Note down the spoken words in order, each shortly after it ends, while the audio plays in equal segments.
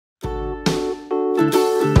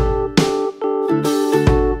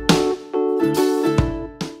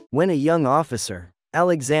When a young officer,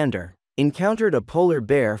 Alexander, encountered a polar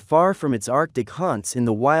bear far from its Arctic haunts in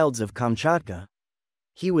the wilds of Kamchatka,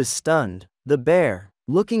 he was stunned. The bear,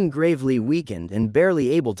 looking gravely weakened and barely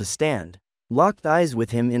able to stand, locked eyes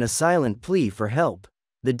with him in a silent plea for help.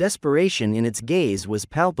 The desperation in its gaze was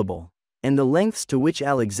palpable, and the lengths to which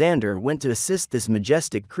Alexander went to assist this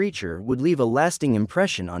majestic creature would leave a lasting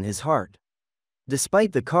impression on his heart.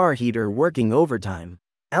 Despite the car heater working overtime,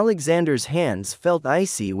 Alexander's hands felt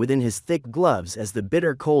icy within his thick gloves as the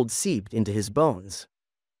bitter cold seeped into his bones.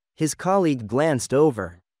 His colleague glanced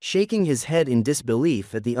over, shaking his head in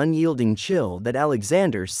disbelief at the unyielding chill that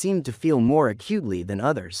Alexander seemed to feel more acutely than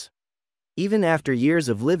others. Even after years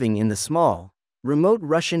of living in the small, remote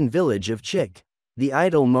Russian village of Chik, the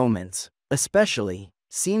idle moments, especially,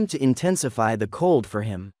 seemed to intensify the cold for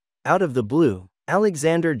him. Out of the blue,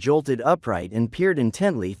 Alexander jolted upright and peered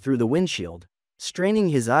intently through the windshield, straining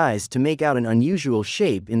his eyes to make out an unusual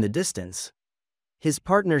shape in the distance. His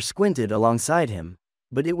partner squinted alongside him,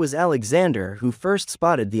 but it was Alexander who first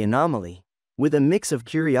spotted the anomaly. With a mix of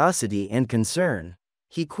curiosity and concern,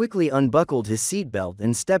 he quickly unbuckled his seatbelt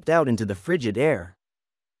and stepped out into the frigid air.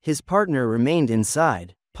 His partner remained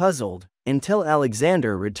inside, puzzled, until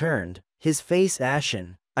Alexander returned, his face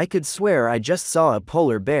ashen. "I could swear I just saw a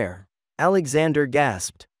polar bear," Alexander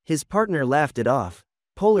gasped. His partner laughed it off.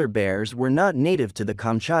 Polar bears were not native to the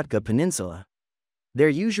Kamchatka Peninsula. Their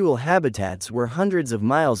usual habitats were hundreds of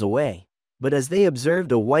miles away, but as they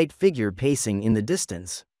observed a white figure pacing in the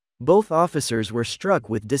distance, both officers were struck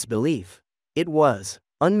with disbelief. It was,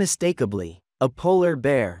 unmistakably, a polar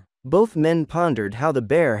bear. Both men pondered how the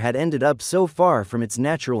bear had ended up so far from its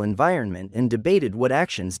natural environment and debated what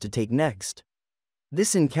actions to take next.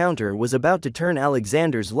 This encounter was about to turn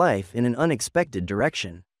Alexander's life in an unexpected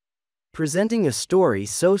direction, presenting a story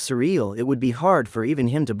so surreal it would be hard for even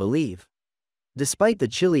him to believe. Despite the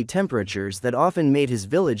chilly temperatures that often made his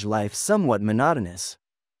village life somewhat monotonous,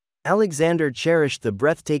 Alexander cherished the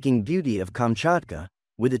breathtaking beauty of Kamchatka,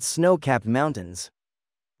 with its snow-capped mountains,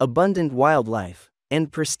 abundant wildlife,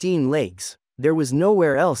 and pristine lakes. There was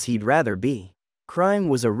nowhere else he'd rather be. Crime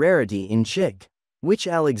was a rarity in Chik, which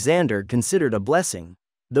Alexander considered a blessing,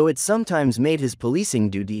 though it sometimes made his policing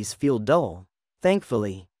duties feel dull.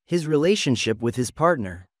 Thankfully, his relationship with his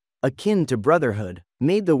partner, akin to brotherhood,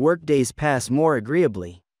 made the workdays pass more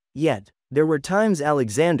agreeably. Yet, there were times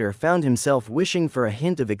Alexander found himself wishing for a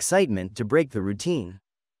hint of excitement to break the routine.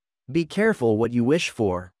 "Be careful what you wish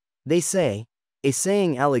for," they say, a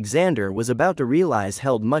saying Alexander was about to realize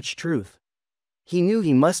held much truth. He knew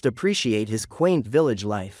he must appreciate his quaint village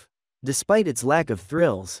life, despite its lack of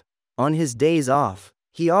thrills. On his days off,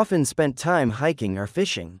 he often spent time hiking or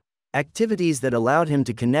fishing, activities that allowed him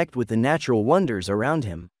to connect with the natural wonders around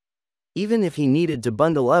him, even if he needed to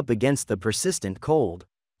bundle up against the persistent cold.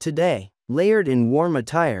 Today, layered in warm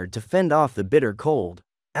attire to fend off the bitter cold,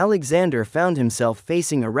 Alexander found himself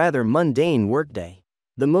facing a rather mundane workday.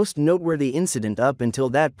 The most noteworthy incident up until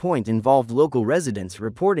that point involved local residents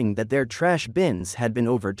reporting that their trash bins had been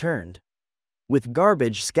overturned. With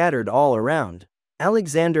garbage scattered all around,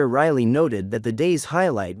 Alexander wryly noted that the day's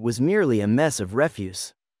highlight was merely a mess of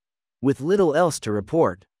refuse. With little else to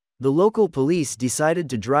report, the local police decided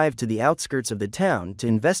to drive to the outskirts of the town to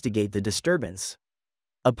investigate the disturbance.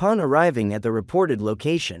 Upon arriving at the reported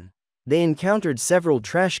location, they encountered several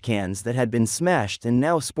trash cans that had been smashed and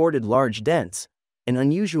now sported large dents, an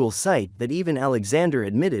unusual sight that even Alexander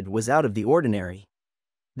admitted was out of the ordinary.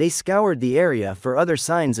 They scoured the area for other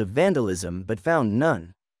signs of vandalism but found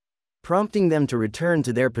none. Prompting them to return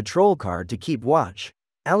to their patrol car to keep watch,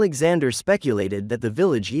 Alexander speculated that the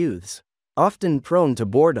village youths, often prone to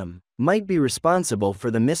boredom, might be responsible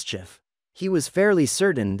for the mischief. He was fairly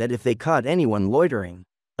certain that if they caught anyone loitering,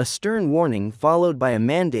 a stern warning followed by a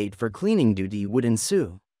mandate for cleaning duty would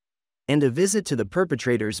ensue, and a visit to the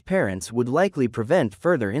perpetrator's parents would likely prevent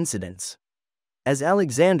further incidents. As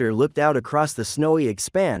Alexander looked out across the snowy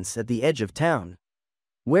expanse at the edge of town,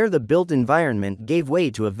 where the built environment gave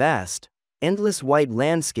way to a vast, endless white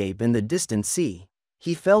landscape and the distant sea,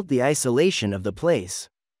 he felt the isolation of the place.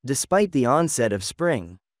 Despite the onset of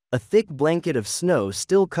spring, a thick blanket of snow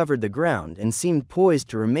still covered the ground and seemed poised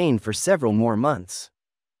to remain for several more months.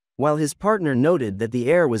 While his partner noted that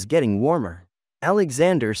the air was getting warmer,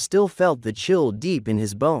 Alexander still felt the chill deep in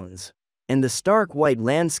his bones, and the stark white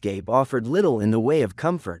landscape offered little in the way of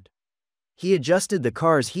comfort. He adjusted the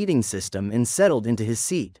car's heating system and settled into his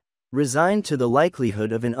seat, resigned to the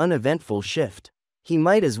likelihood of an uneventful shift. He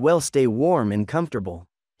might as well stay warm and comfortable,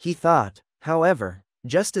 he thought. However,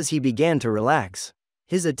 just as he began to relax,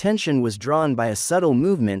 his attention was drawn by a subtle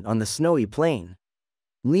movement on the snowy plain.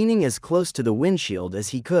 Leaning as close to the windshield as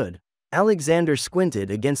he could, Alexander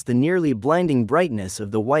squinted against the nearly blinding brightness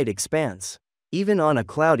of the white expanse. Even on a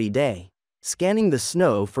cloudy day, scanning the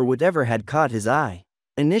snow for whatever had caught his eye.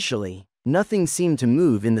 Initially, nothing seemed to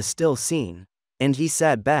move in the still scene, and he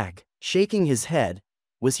sat back, shaking his head.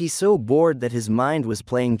 Was he so bored that his mind was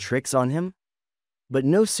playing tricks on him? But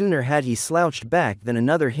no sooner had he slouched back than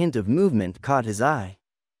another hint of movement caught his eye.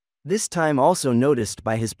 This time also noticed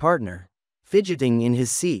by his partner. Fidgeting in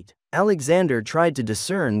his seat, Alexander tried to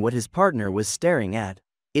discern what his partner was staring at.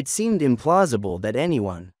 It seemed implausible that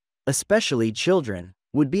anyone, especially children,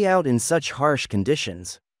 would be out in such harsh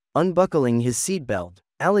conditions. Unbuckling his seatbelt,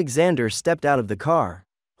 Alexander stepped out of the car,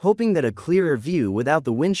 hoping that a clearer view without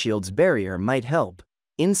the windshield's barrier might help.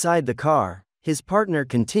 Inside the car, his partner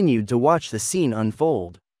continued to watch the scene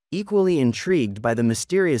unfold, equally intrigued by the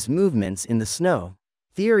mysterious movements in the snow.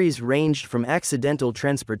 Theories ranged from accidental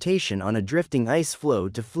transportation on a drifting ice floe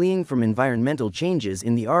to fleeing from environmental changes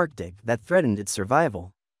in the Arctic that threatened its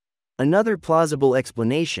survival. Another plausible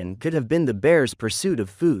explanation could have been the bear's pursuit of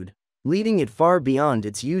food, leading it far beyond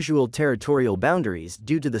its usual territorial boundaries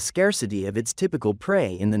due to the scarcity of its typical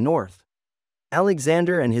prey in the north.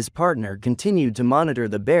 Alexander and his partner continued to monitor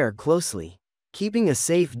the bear closely, keeping a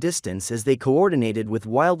safe distance as they coordinated with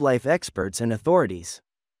wildlife experts and authorities.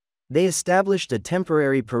 They established a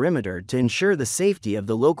temporary perimeter to ensure the safety of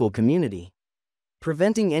the local community,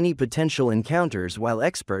 preventing any potential encounters while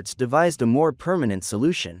experts devised a more permanent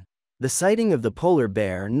solution. The sighting of the polar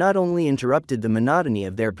bear not only interrupted the monotony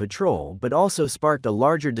of their patrol but also sparked a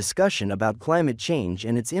larger discussion about climate change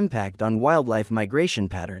and its impact on wildlife migration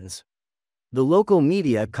patterns. The local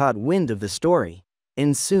media caught wind of the story,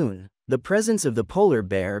 and soon, the presence of the polar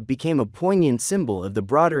bear became a poignant symbol of the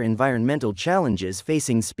broader environmental challenges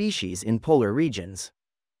facing species in polar regions.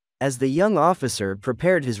 As the young officer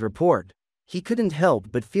prepared his report, he couldn't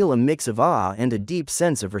help but feel a mix of awe and a deep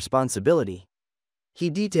sense of responsibility. He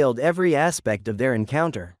detailed every aspect of their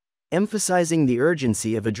encounter, emphasizing the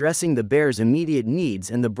urgency of addressing the bear's immediate needs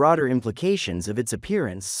and the broader implications of its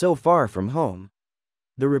appearance so far from home.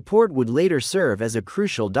 The report would later serve as a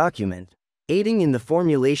crucial document, aiding in the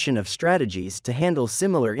formulation of strategies to handle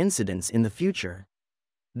similar incidents in the future.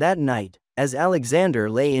 That night, as Alexander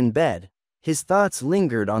lay in bed, his thoughts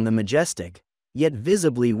lingered on the majestic, yet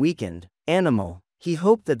visibly weakened, animal. He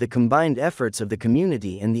hoped that the combined efforts of the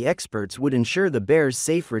community and the experts would ensure the bear's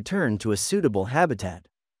safe return to a suitable habitat,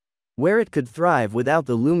 where it could thrive without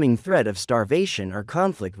the looming threat of starvation or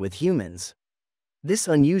conflict with humans. This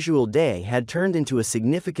unusual day had turned into a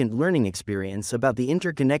significant learning experience about the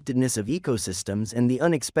interconnectedness of ecosystems and the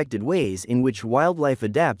unexpected ways in which wildlife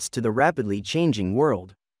adapts to the rapidly changing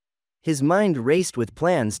world. His mind raced with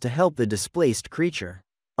plans to help the displaced creature,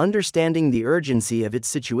 understanding the urgency of its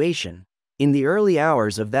situation. In the early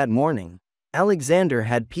hours of that morning, Alexander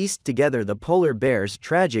had pieced together the polar bear's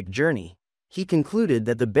tragic journey. He concluded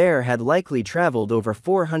that the bear had likely traveled over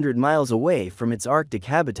 400 miles away from its Arctic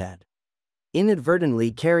habitat,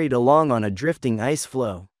 inadvertently carried along on a drifting ice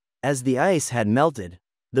floe. As the ice had melted,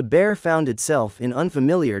 the bear found itself in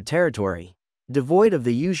unfamiliar territory, devoid of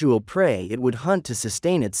the usual prey it would hunt to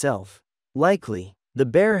sustain itself. Likely, the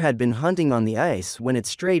bear had been hunting on the ice when it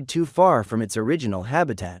strayed too far from its original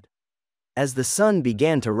habitat. As the sun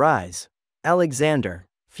began to rise, Alexander,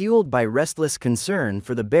 fueled by restless concern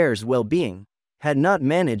for the bear's well-being, had not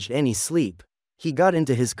managed any sleep. He got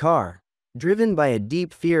into his car, driven by a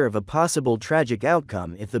deep fear of a possible tragic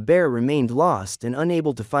outcome if the bear remained lost and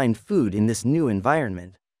unable to find food in this new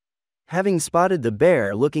environment. Having spotted the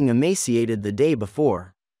bear looking emaciated the day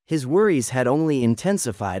before, his worries had only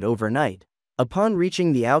intensified overnight. Upon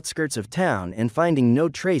reaching the outskirts of town and finding no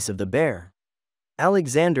trace of the bear,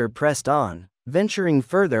 Alexander pressed on, venturing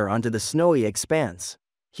further onto the snowy expanse.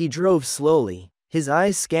 He drove slowly, his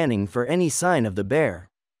eyes scanning for any sign of the bear.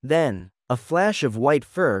 Then, a flash of white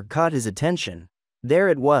fur caught his attention. There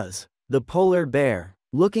it was, the polar bear,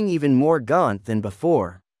 looking even more gaunt than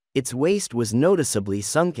before. Its waist was noticeably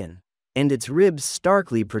sunken, and its ribs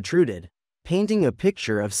starkly protruded, painting a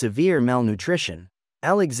picture of severe malnutrition.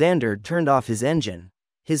 Alexander turned off his engine,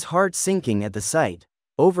 his heart sinking at the sight.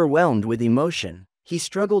 Overwhelmed with emotion, he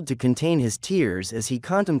struggled to contain his tears as he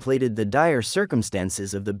contemplated the dire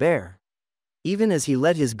circumstances of the bear. Even as he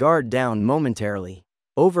let his guard down momentarily,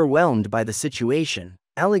 overwhelmed by the situation,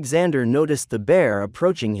 Alexander noticed the bear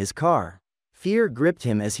approaching his car. Fear gripped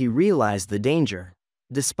him as he realized the danger.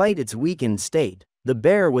 Despite its weakened state, the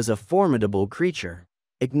bear was a formidable creature.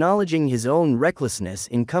 Acknowledging his own recklessness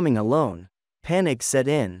in coming alone, panic set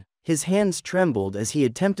in. His hands trembled as he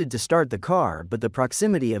attempted to start the car, but the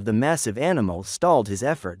proximity of the massive animal stalled his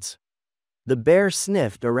efforts. The bear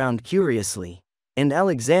sniffed around curiously, and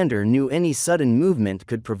Alexander knew any sudden movement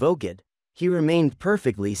could provoke it. He remained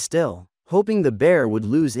perfectly still, hoping the bear would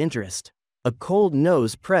lose interest. A cold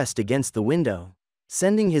nose pressed against the window,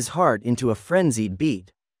 sending his heart into a frenzied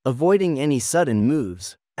beat. Avoiding any sudden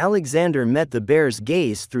moves, Alexander met the bear's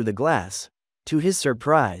gaze through the glass. To his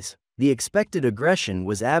surprise, the expected aggression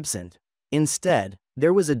was absent. Instead,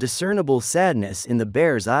 there was a discernible sadness in the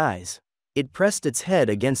bear's eyes. It pressed its head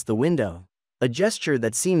against the window, a gesture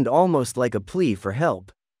that seemed almost like a plea for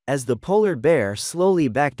help. As the polar bear slowly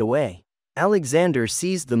backed away, Alexander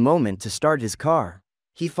seized the moment to start his car.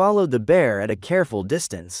 He followed the bear at a careful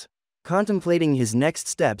distance, contemplating his next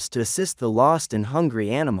steps to assist the lost and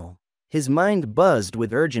hungry animal. His mind buzzed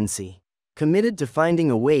with urgency, committed to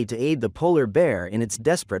finding a way to aid the polar bear in its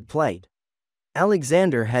desperate plight.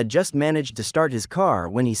 Alexander had just managed to start his car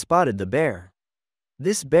when he spotted the bear.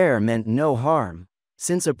 This bear meant no harm.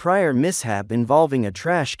 Since a prior mishap involving a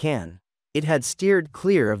trash can, it had steered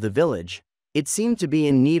clear of the village. It seemed to be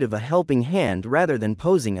in need of a helping hand rather than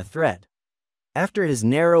posing a threat. After his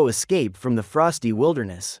narrow escape from the frosty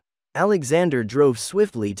wilderness, Alexander drove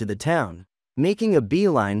swiftly to the town, making a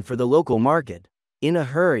beeline for the local market. In a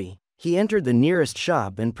hurry, he entered the nearest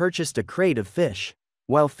shop and purchased a crate of fish.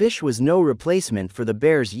 While fish was no replacement for the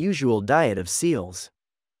bear's usual diet of seals,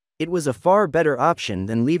 it was a far better option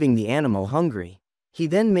than leaving the animal hungry. He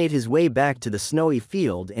then made his way back to the snowy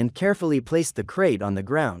field and carefully placed the crate on the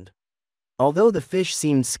ground. Although the fish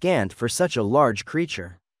seemed scant for such a large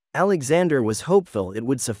creature, Alexander was hopeful it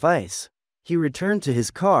would suffice. He returned to his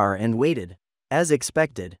car and waited. As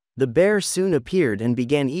expected, the bear soon appeared and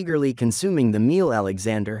began eagerly consuming the meal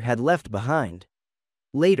Alexander had left behind.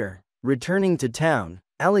 Later, returning to town,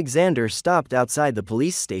 Alexander stopped outside the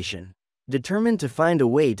police station, determined to find a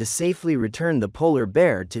way to safely return the polar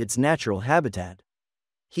bear to its natural habitat.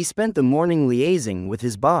 He spent the morning liaising with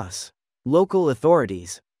his boss, local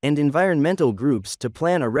authorities, and environmental groups to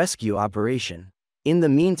plan a rescue operation. In the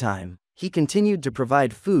meantime, he continued to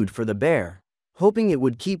provide food for the bear, hoping it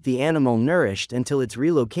would keep the animal nourished until its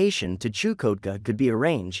relocation to Chukotka could be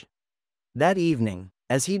arranged. That evening,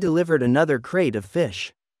 as he delivered another crate of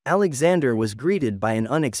fish, Alexander was greeted by an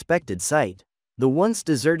unexpected sight. The once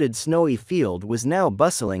deserted snowy field was now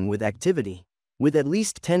bustling with activity, with at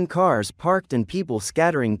least 10 cars parked and people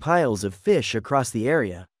scattering piles of fish across the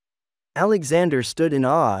area. Alexander stood in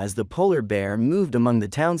awe as the polar bear moved among the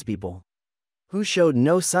townspeople, who showed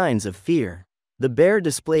no signs of fear. The bear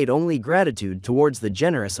displayed only gratitude towards the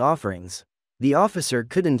generous offerings. The officer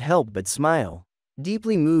couldn't help but smile,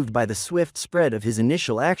 deeply moved by the swift spread of his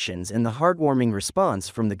initial actions and the heartwarming response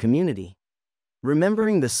from the community.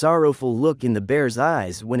 Remembering the sorrowful look in the bear's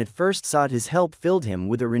eyes when it first sought his help filled him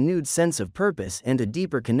with a renewed sense of purpose and a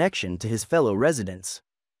deeper connection to his fellow residents.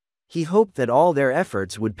 He hoped that all their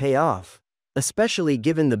efforts would pay off, especially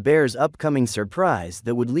given the bear's upcoming surprise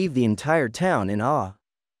that would leave the entire town in awe.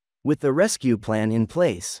 With the rescue plan in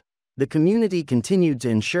place, the community continued to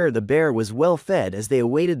ensure the bear was well fed as they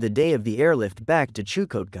awaited the day of the airlift back to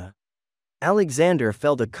Chukotka. Alexander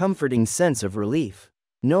felt a comforting sense of relief,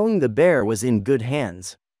 knowing the bear was in good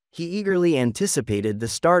hands. He eagerly anticipated the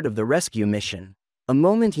start of the rescue mission, a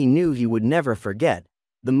moment he knew he would never forget,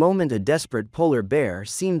 the moment a desperate polar bear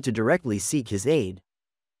seemed to directly seek his aid.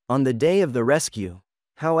 On the day of the rescue,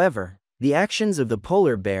 however, the actions of the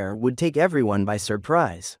polar bear would take everyone by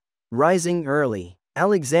surprise. Rising early,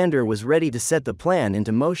 Alexander was ready to set the plan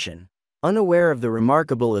into motion, unaware of the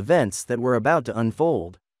remarkable events that were about to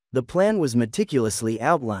unfold. The plan was meticulously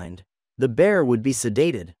outlined. The bear would be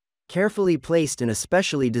sedated, carefully placed in a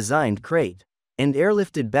specially designed crate, and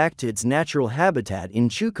airlifted back to its natural habitat in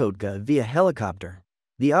Chukotka via helicopter.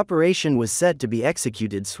 The operation was set to be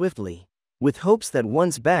executed swiftly, with hopes that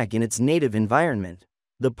once back in its native environment,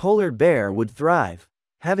 the polar bear would thrive,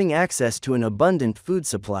 having access to an abundant food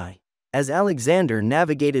supply. As Alexander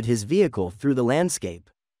navigated his vehicle through the landscape,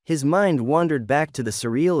 his mind wandered back to the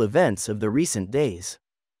surreal events of the recent days.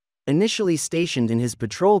 Initially stationed in his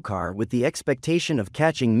patrol car with the expectation of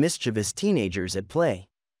catching mischievous teenagers at play,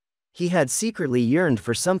 he had secretly yearned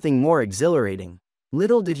for something more exhilarating.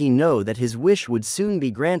 Little did he know that his wish would soon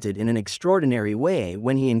be granted in an extraordinary way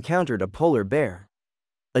when he encountered a polar bear,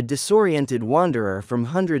 a disoriented wanderer from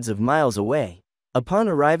hundreds of miles away. Upon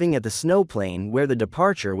arriving at the snowplain where the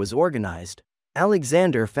departure was organized,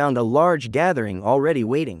 Alexander found a large gathering already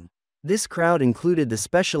waiting. This crowd included the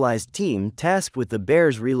specialized team tasked with the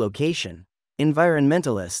bear's relocation,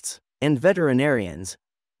 environmentalists, and veterinarians,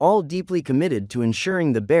 all deeply committed to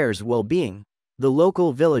ensuring the bear's well-being. The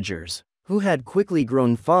local villagers, who had quickly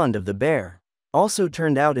grown fond of the bear, also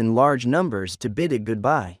turned out in large numbers to bid it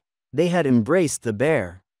goodbye. They had embraced the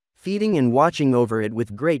bear, feeding and watching over it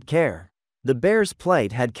with great care. The bear's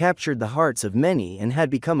plight had captured the hearts of many and had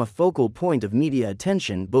become a focal point of media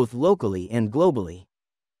attention both locally and globally.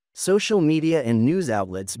 Social media and news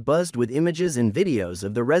outlets buzzed with images and videos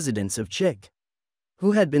of the residents of Chick,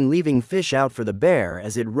 who had been leaving fish out for the bear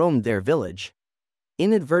as it roamed their village,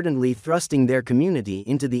 inadvertently thrusting their community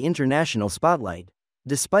into the international spotlight.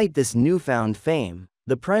 Despite this newfound fame,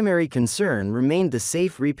 the primary concern remained the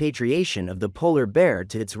safe repatriation of the polar bear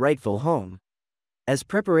to its rightful home. As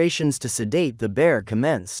preparations to sedate the bear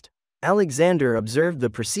commenced, Alexander observed the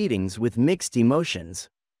proceedings with mixed emotions.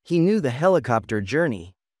 He knew the helicopter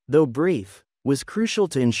journey, though brief, was crucial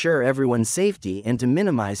to ensure everyone's safety and to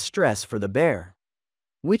minimize stress for the bear,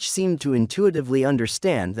 which seemed to intuitively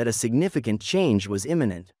understand that a significant change was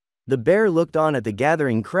imminent. The bear looked on at the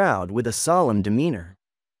gathering crowd with a solemn demeanor.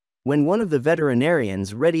 When one of the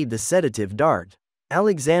veterinarians readied the sedative dart,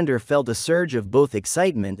 Alexander felt a surge of both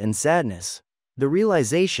excitement and sadness. The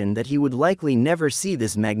realization that he would likely never see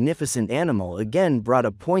this magnificent animal again brought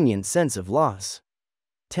a poignant sense of loss,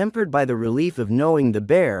 tempered by the relief of knowing the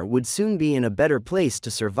bear would soon be in a better place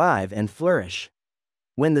to survive and flourish.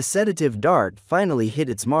 When the sedative dart finally hit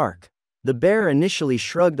its mark, the bear initially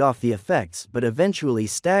shrugged off the effects but eventually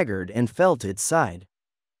staggered and fell to its side.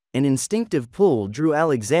 An instinctive pull drew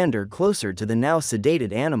Alexander closer to the now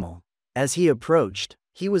sedated animal. As he approached,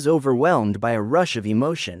 he was overwhelmed by a rush of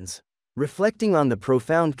emotions, reflecting on the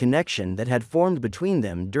profound connection that had formed between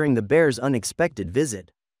them during the bear's unexpected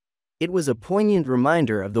visit. It was a poignant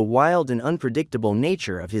reminder of the wild and unpredictable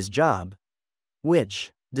nature of his job,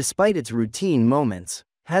 which, despite its routine moments,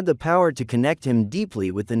 had the power to connect him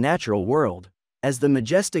deeply with the natural world. As the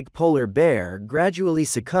majestic polar bear gradually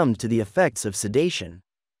succumbed to the effects of sedation,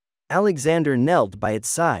 Alexander knelt by its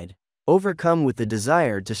side, overcome with the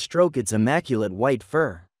desire to stroke its immaculate white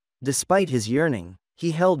fur. Despite his yearning,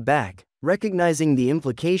 he held back, recognizing the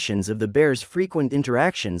implications of the bear's frequent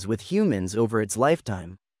interactions with humans over its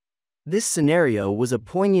lifetime. This scenario was a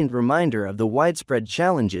poignant reminder of the widespread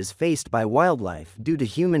challenges faced by wildlife due to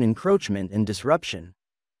human encroachment and disruption.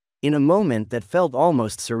 In a moment that felt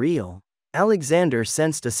almost surreal, Alexander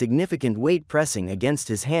sensed a significant weight pressing against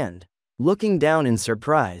his hand. Looking down in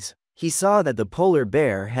surprise, he saw that the polar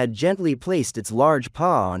bear had gently placed its large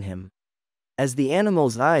paw on him. As the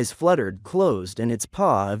animal's eyes fluttered closed and its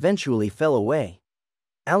paw eventually fell away,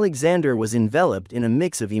 Alexander was enveloped in a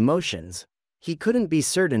mix of emotions. He couldn't be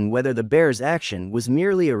certain whether the bear's action was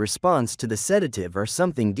merely a response to the sedative or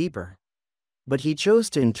something deeper, but he chose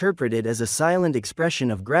to interpret it as a silent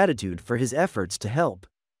expression of gratitude for his efforts to help.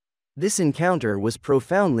 This encounter was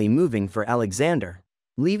profoundly moving for Alexander,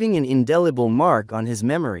 leaving an indelible mark on his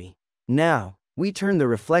memory. Now, we turn the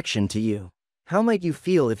reflection to you. How might you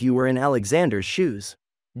feel if you were in Alexander's shoes?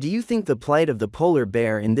 Do you think the plight of the polar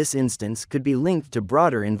bear in this instance could be linked to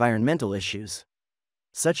broader environmental issues,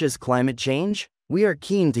 such as climate change? We are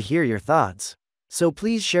keen to hear your thoughts, so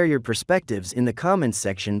please share your perspectives in the comments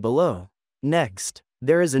section below. Next,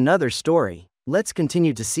 there is another story. Let's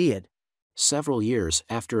continue to see it. Several years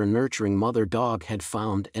after a nurturing mother dog had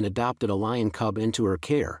found and adopted a lion cub into her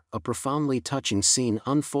care, a profoundly touching scene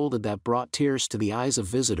unfolded that brought tears to the eyes of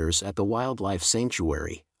visitors at the wildlife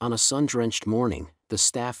sanctuary. On a sun-drenched morning, the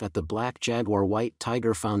staff at the Black Jaguar White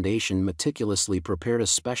Tiger Foundation meticulously prepared a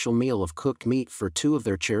special meal of cooked meat for two of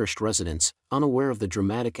their cherished residents, unaware of the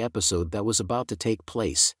dramatic episode that was about to take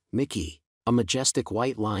place. Mickey, a majestic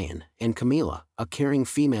white lion, and Camila, a caring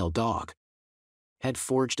female dog, had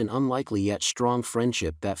forged an unlikely yet strong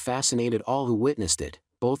friendship that fascinated all who witnessed it.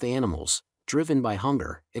 Both animals, driven by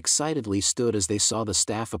hunger, excitedly stood as they saw the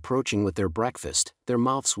staff approaching with their breakfast, their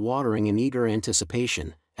mouths watering in eager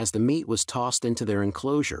anticipation. As the meat was tossed into their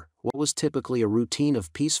enclosure, what was typically a routine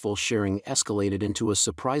of peaceful sharing escalated into a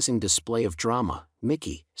surprising display of drama.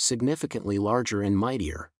 Mickey, significantly larger and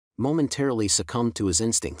mightier, momentarily succumbed to his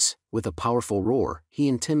instincts. With a powerful roar, he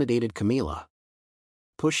intimidated Camila,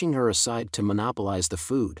 pushing her aside to monopolize the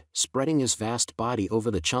food, spreading his vast body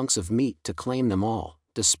over the chunks of meat to claim them all.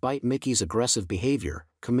 Despite Mickey's aggressive behavior,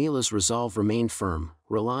 Camila's resolve remained firm.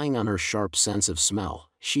 Relying on her sharp sense of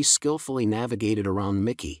smell, she skillfully navigated around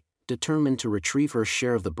Mickey, determined to retrieve her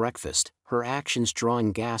share of the breakfast, her actions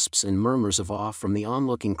drawing gasps and murmurs of awe from the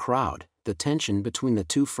onlooking crowd. The tension between the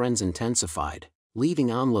two friends intensified,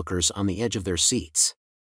 leaving onlookers on the edge of their seats,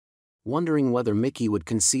 wondering whether Mickey would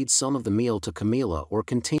concede some of the meal to Camila or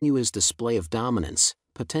continue his display of dominance,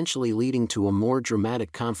 potentially leading to a more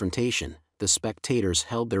dramatic confrontation. The spectators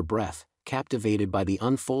held their breath, captivated by the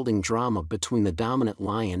unfolding drama between the dominant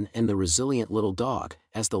lion and the resilient little dog.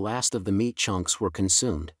 As the last of the meat chunks were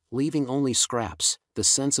consumed, leaving only scraps, the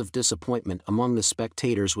sense of disappointment among the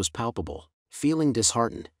spectators was palpable. Feeling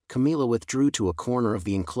disheartened, Camila withdrew to a corner of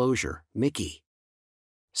the enclosure. Mickey,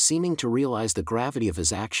 seeming to realize the gravity of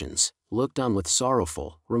his actions, looked on with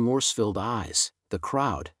sorrowful, remorse-filled eyes. The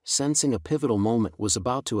crowd, sensing a pivotal moment was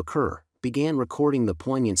about to occur, began recording the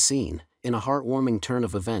poignant scene. In a heartwarming turn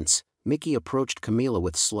of events, Mickey approached Camila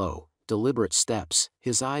with slow, deliberate steps,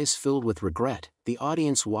 his eyes filled with regret. The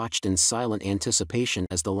audience watched in silent anticipation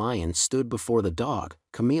as the lion stood before the dog.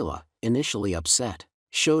 Camila, initially upset,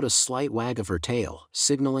 showed a slight wag of her tail,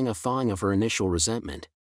 signaling a thawing of her initial resentment.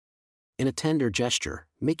 In a tender gesture,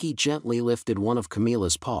 Mickey gently lifted one of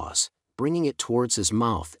Camila's paws, bringing it towards his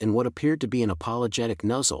mouth in what appeared to be an apologetic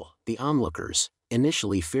nuzzle. The onlookers,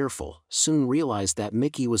 initially fearful, soon realized that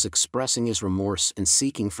Mickey was expressing his remorse and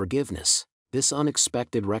seeking forgiveness. This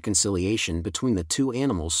unexpected reconciliation between the two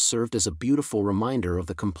animals served as a beautiful reminder of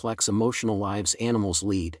the complex emotional lives animals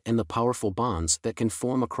lead and the powerful bonds that can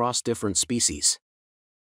form across different species.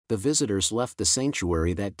 The visitors left the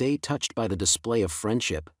sanctuary that day touched by the display of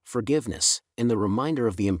friendship, forgiveness, and the reminder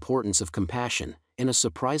of the importance of compassion. In a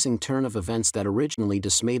surprising turn of events that originally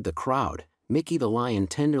dismayed the crowd, Mickey the lion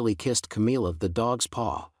tenderly kissed Camila the dog's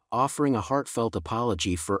paw, offering a heartfelt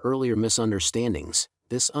apology for earlier misunderstandings.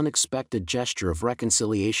 This unexpected gesture of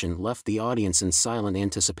reconciliation left the audience in silent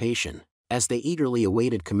anticipation. As they eagerly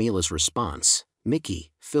awaited Camila's response,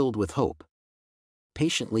 Mickey, filled with hope,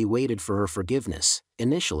 patiently waited for her forgiveness.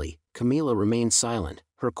 Initially, Camila remained silent,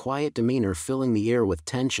 her quiet demeanor filling the air with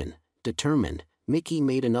tension. Determined, Mickey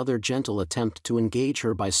made another gentle attempt to engage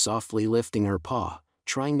her by softly lifting her paw,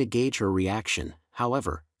 trying to gauge her reaction.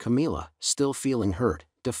 However, Camila, still feeling hurt,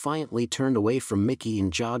 defiantly turned away from Mickey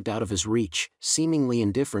and jogged out of his reach, seemingly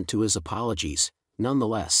indifferent to his apologies.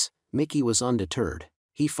 Nonetheless, Mickey was undeterred.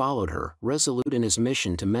 He followed her, resolute in his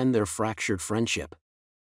mission to mend their fractured friendship.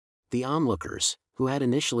 The onlookers, who had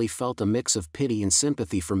initially felt a mix of pity and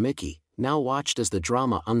sympathy for Mickey, now watched as the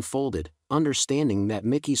drama unfolded, understanding that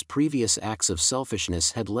Mickey's previous acts of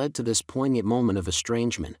selfishness had led to this poignant moment of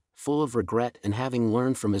estrangement. Full of regret and having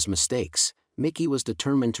learned from his mistakes, Mickey was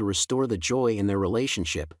determined to restore the joy in their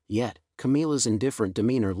relationship. Yet, Camila's indifferent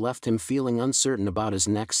demeanor left him feeling uncertain about his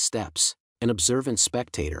next steps. An observant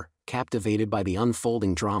spectator, captivated by the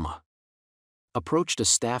unfolding drama, approached a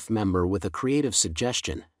staff member with a creative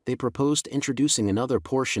suggestion. They proposed introducing another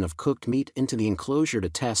portion of cooked meat into the enclosure to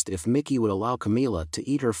test if Mickey would allow Camila to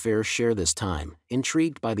eat her fair share this time.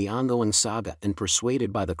 Intrigued by the ongoing saga and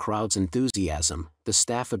persuaded by the crowd's enthusiasm, the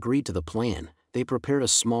staff agreed to the plan. They prepared a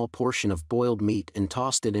small portion of boiled meat and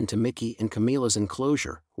tossed it into Mickey and Camila's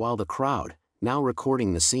enclosure, while the crowd, now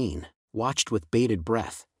recording the scene, watched with bated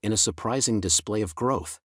breath. In a surprising display of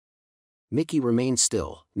growth, Mickey remained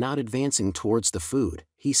still, not advancing towards the food.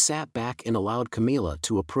 He sat back and allowed Camila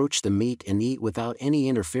to approach the meat and eat without any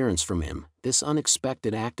interference from him. This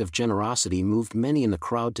unexpected act of generosity moved many in the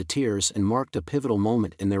crowd to tears and marked a pivotal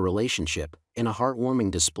moment in their relationship. In a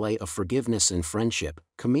heartwarming display of forgiveness and friendship,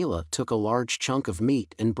 Camila took a large chunk of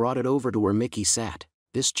meat and brought it over to where Mickey sat.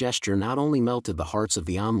 This gesture not only melted the hearts of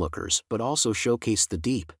the onlookers but also showcased the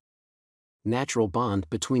deep, natural bond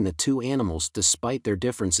between the two animals despite their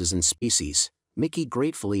differences in species. Mickey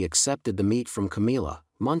gratefully accepted the meat from Camila,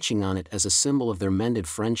 munching on it as a symbol of their mended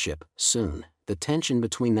friendship. Soon, the tension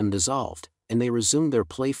between them dissolved, and they resumed their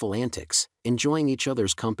playful antics, enjoying each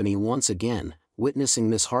other's company once again. Witnessing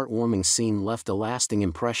this heartwarming scene left a lasting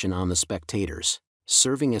impression on the spectators,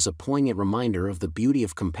 serving as a poignant reminder of the beauty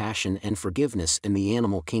of compassion and forgiveness in the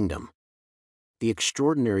animal kingdom. The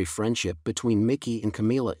extraordinary friendship between Mickey and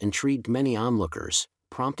Camila intrigued many onlookers,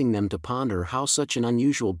 prompting them to ponder how such an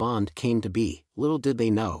unusual bond came to be. Little did they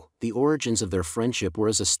know, the origins of their friendship were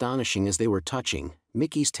as astonishing as they were touching.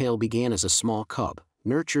 Mickey's tale began as a small cub,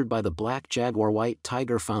 nurtured by the Black Jaguar White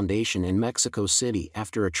Tiger Foundation in Mexico City.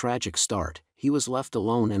 After a tragic start, he was left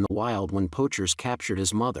alone in the wild when poachers captured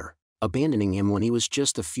his mother, abandoning him when he was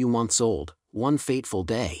just a few months old. One fateful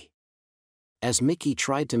day, as Mickey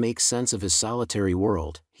tried to make sense of his solitary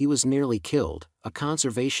world, he was nearly killed. A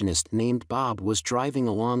conservationist named Bob was driving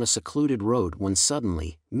along a secluded road when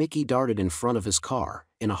suddenly, Mickey darted in front of his car.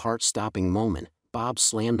 In a heart-stopping moment, Bob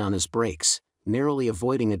slammed on his brakes, narrowly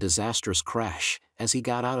avoiding a disastrous crash. As he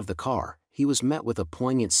got out of the car, he was met with a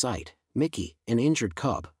poignant sight. Mickey, an injured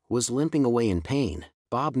cub, was limping away in pain.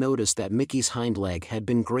 Bob noticed that Mickey's hind leg had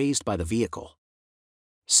been grazed by the vehicle,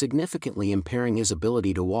 significantly impairing his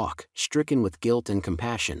ability to walk. Stricken with guilt and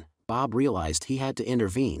compassion, Bob realized he had to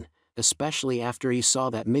intervene, especially after he saw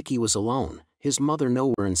that Mickey was alone, his mother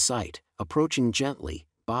nowhere in sight. Approaching gently,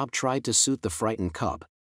 Bob tried to soothe the frightened cub.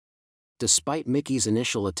 Despite Mickey's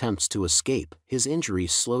initial attempts to escape, his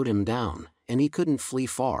injuries slowed him down, and he couldn't flee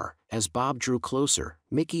far. As Bob drew closer,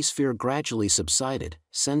 Mickey's fear gradually subsided,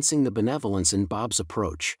 sensing the benevolence in Bob's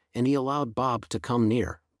approach, and he allowed Bob to come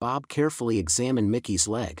near. Bob carefully examined Mickey's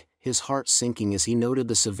leg, his heart sinking as he noted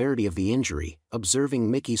the severity of the injury.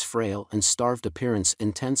 Observing Mickey's frail and starved appearance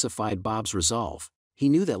intensified Bob's resolve. He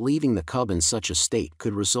knew that leaving the cub in such a state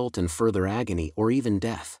could result in further agony or even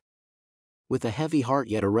death. With a heavy heart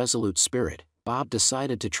yet a resolute spirit, Bob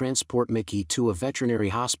decided to transport Mickey to a veterinary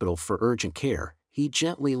hospital for urgent care. He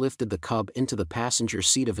gently lifted the cub into the passenger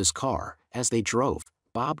seat of his car. As they drove,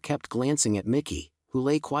 Bob kept glancing at Mickey, who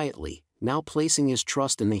lay quietly, now placing his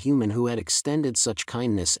trust in the human who had extended such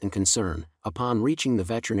kindness and concern. Upon reaching the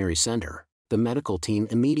veterinary center, the medical team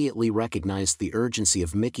immediately recognized the urgency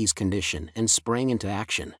of Mickey's condition and sprang into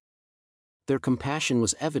action. Their compassion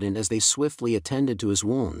was evident as they swiftly attended to his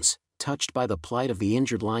wounds. Touched by the plight of the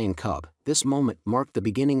injured lion cub, this moment marked the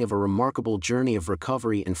beginning of a remarkable journey of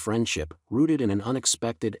recovery and friendship, rooted in an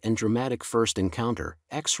unexpected and dramatic first encounter.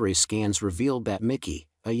 X-ray scans revealed that Mickey,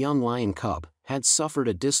 a young lion cub, had suffered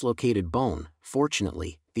a dislocated bone.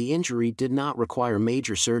 Fortunately, the injury did not require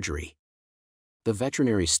major surgery. The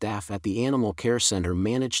veterinary staff at the animal care center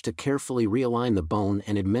managed to carefully realign the bone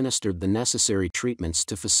and administered the necessary treatments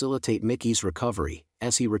to facilitate Mickey's recovery.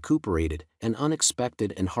 As he recuperated, an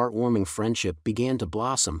unexpected and heartwarming friendship began to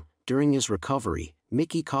blossom. During his recovery,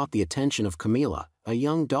 Mickey caught the attention of Camila, a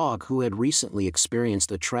young dog who had recently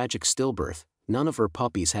experienced a tragic stillbirth. None of her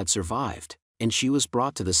puppies had survived, and she was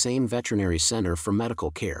brought to the same veterinary center for medical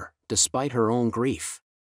care. Despite her own grief,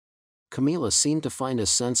 Camila seemed to find a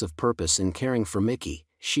sense of purpose in caring for Mickey.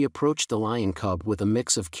 She approached the lion cub with a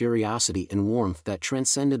mix of curiosity and warmth that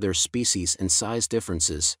transcended their species and size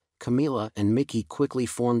differences. Camila and Mickey quickly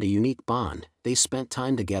formed a unique bond. They spent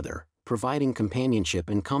time together, providing companionship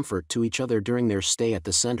and comfort to each other during their stay at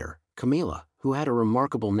the center. Camila, who had a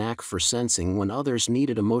remarkable knack for sensing when others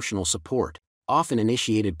needed emotional support, often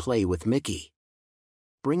initiated play with Mickey,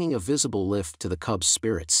 bringing a visible lift to the cub's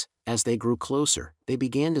spirits. As they grew closer, they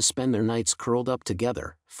began to spend their nights curled up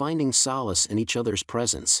together, finding solace in each other's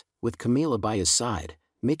presence. With Camila by his side,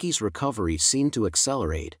 Mickey's recovery seemed to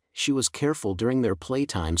accelerate. She was careful during their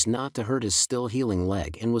playtimes not to hurt his still healing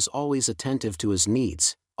leg and was always attentive to his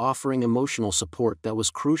needs, offering emotional support that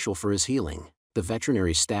was crucial for his healing. The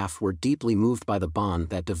veterinary staff were deeply moved by the bond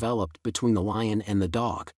that developed between the lion and the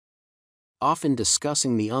dog, often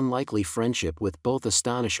discussing the unlikely friendship with both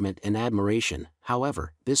astonishment and admiration.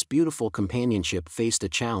 However, this beautiful companionship faced a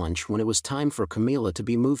challenge when it was time for Camila to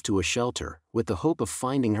be moved to a shelter. With the hope of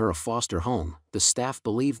finding her a foster home, the staff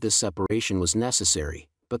believed this separation was necessary,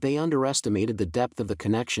 but they underestimated the depth of the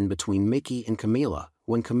connection between Mickey and Camila.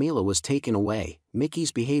 When Camila was taken away,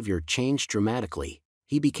 Mickey's behavior changed dramatically.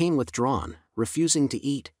 He became withdrawn, refusing to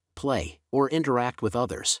eat, play, or interact with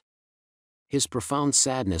others. His profound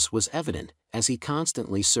sadness was evident, as he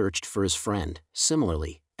constantly searched for his friend.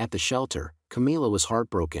 Similarly, at the shelter, Camila was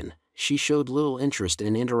heartbroken. She showed little interest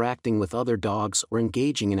in interacting with other dogs or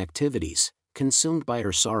engaging in activities. Consumed by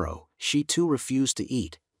her sorrow, she too refused to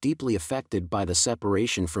eat, deeply affected by the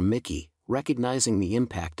separation from Mickey. Recognizing the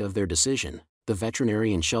impact of their decision, the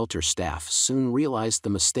veterinary and shelter staff soon realized the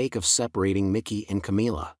mistake of separating Mickey and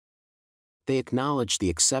Camila. They acknowledged the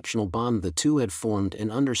exceptional bond the two had formed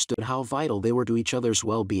and understood how vital they were to each other's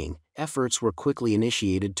well-being. Efforts were quickly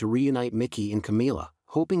initiated to reunite Mickey and Camila,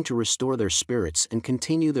 hoping to restore their spirits and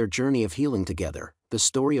continue their journey of healing together. The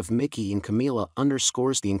story of Mickey and Camila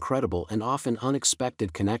underscores the incredible and often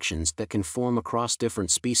unexpected connections that can form across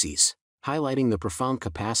different species, highlighting the profound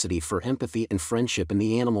capacity for empathy and friendship in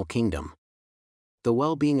the animal kingdom. The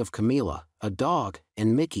well-being of Camila, a dog,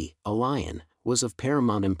 and Mickey, a lion, was of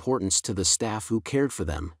paramount importance to the staff who cared for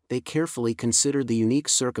them. They carefully considered the unique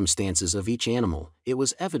circumstances of each animal. It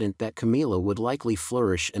was evident that Camila would likely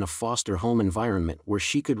flourish in a foster home environment where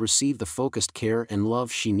she could receive the focused care and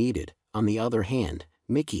love she needed. On the other hand,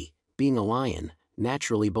 Mickey, being a lion,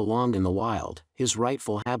 naturally belonged in the wild, his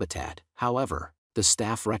rightful habitat. However, the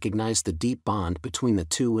staff recognized the deep bond between the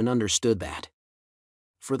two and understood that,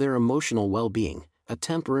 for their emotional well-being, a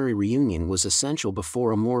temporary reunion was essential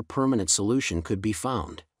before a more permanent solution could be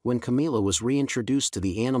found. When Camila was reintroduced to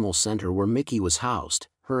the animal center where Mickey was housed,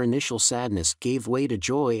 her initial sadness gave way to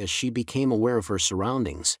joy as she became aware of her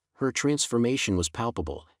surroundings. Her transformation was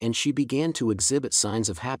palpable, and she began to exhibit signs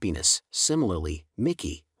of happiness. Similarly,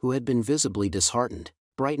 Mickey, who had been visibly disheartened,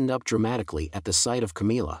 brightened up dramatically at the sight of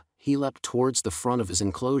Camila. He leapt towards the front of his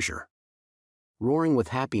enclosure, roaring with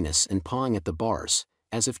happiness and pawing at the bars,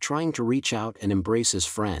 as if trying to reach out and embrace his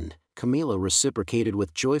friend. Camila reciprocated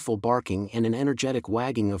with joyful barking and an energetic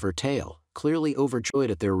wagging of her tail. Clearly overjoyed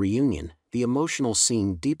at their reunion, the emotional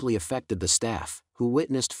scene deeply affected the staff, who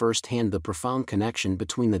witnessed firsthand the profound connection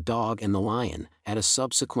between the dog and the lion. At a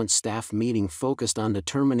subsequent staff meeting focused on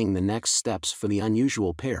determining the next steps for the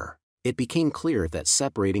unusual pair, it became clear that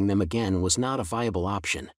separating them again was not a viable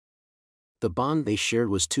option. The bond they shared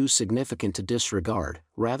was too significant to disregard.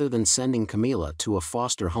 Rather than sending Camila to a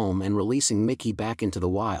foster home and releasing Mickey back into the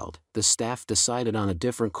wild, the staff decided on a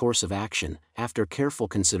different course of action. After careful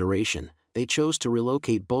consideration, they chose to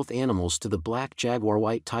relocate both animals to the Black Jaguar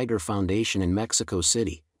White Tiger Foundation in Mexico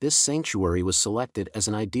City. This sanctuary was selected as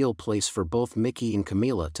an ideal place for both Mickey and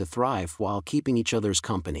Camila to thrive while keeping each other's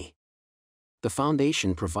company. The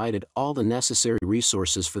foundation provided all the necessary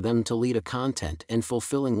resources for them to lead a content and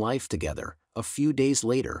fulfilling life together. A few days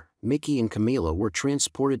later, Mickey and Camila were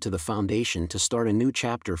transported to the foundation to start a new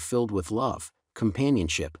chapter filled with love,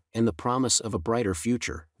 companionship, and the promise of a brighter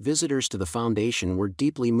future. Visitors to the foundation were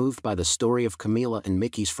deeply moved by the story of Camila and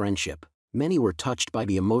Mickey's friendship. Many were touched by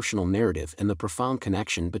the emotional narrative and the profound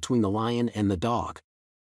connection between the lion and the dog.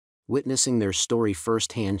 Witnessing their story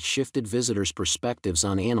firsthand shifted visitors' perspectives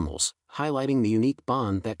on animals, highlighting the unique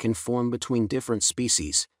bond that can form between different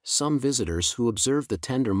species. Some visitors who observed the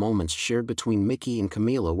tender moments shared between Mickey and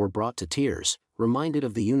Camila were brought to tears, reminded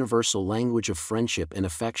of the universal language of friendship and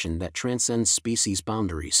affection that transcends species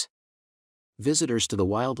boundaries. Visitors to the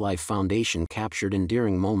Wildlife Foundation captured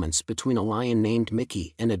endearing moments between a lion named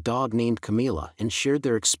Mickey and a dog named Camila and shared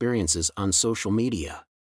their experiences on social media.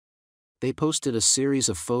 They posted a series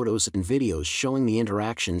of photos and videos showing the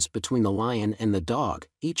interactions between the lion and the dog,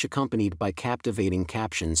 each accompanied by captivating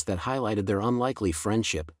captions that highlighted their unlikely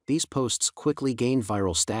friendship. These posts quickly gained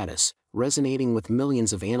viral status, resonating with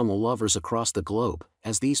millions of animal lovers across the globe.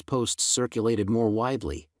 As these posts circulated more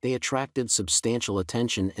widely, they attracted substantial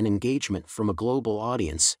attention and engagement from a global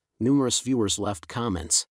audience. Numerous viewers left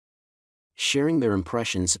comments, sharing their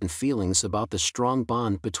impressions and feelings about the strong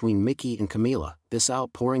bond between Mickey and Camila. This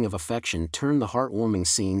outpouring of affection turned the heartwarming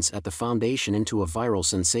scenes at the foundation into a viral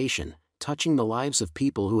sensation, touching the lives of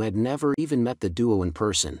people who had never even met the duo in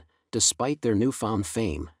person. Despite their newfound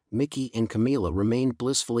fame, Mickey and Camila remained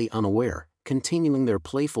blissfully unaware, continuing their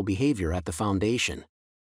playful behavior at the foundation.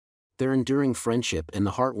 Their enduring friendship and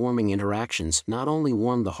the heartwarming interactions not only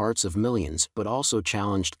warmed the hearts of millions but also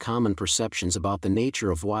challenged common perceptions about the nature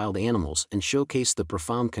of wild animals and showcased the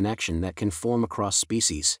profound connection that can form across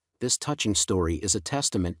species. This touching story is a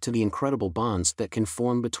testament to the incredible bonds that can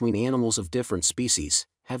form between animals of different species.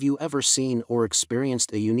 Have you ever seen or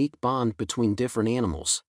experienced a unique bond between different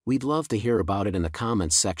animals? We'd love to hear about it in the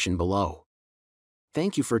comments section below.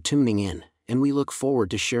 Thank you for tuning in, and we look forward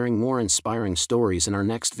to sharing more inspiring stories in our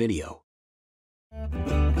next video.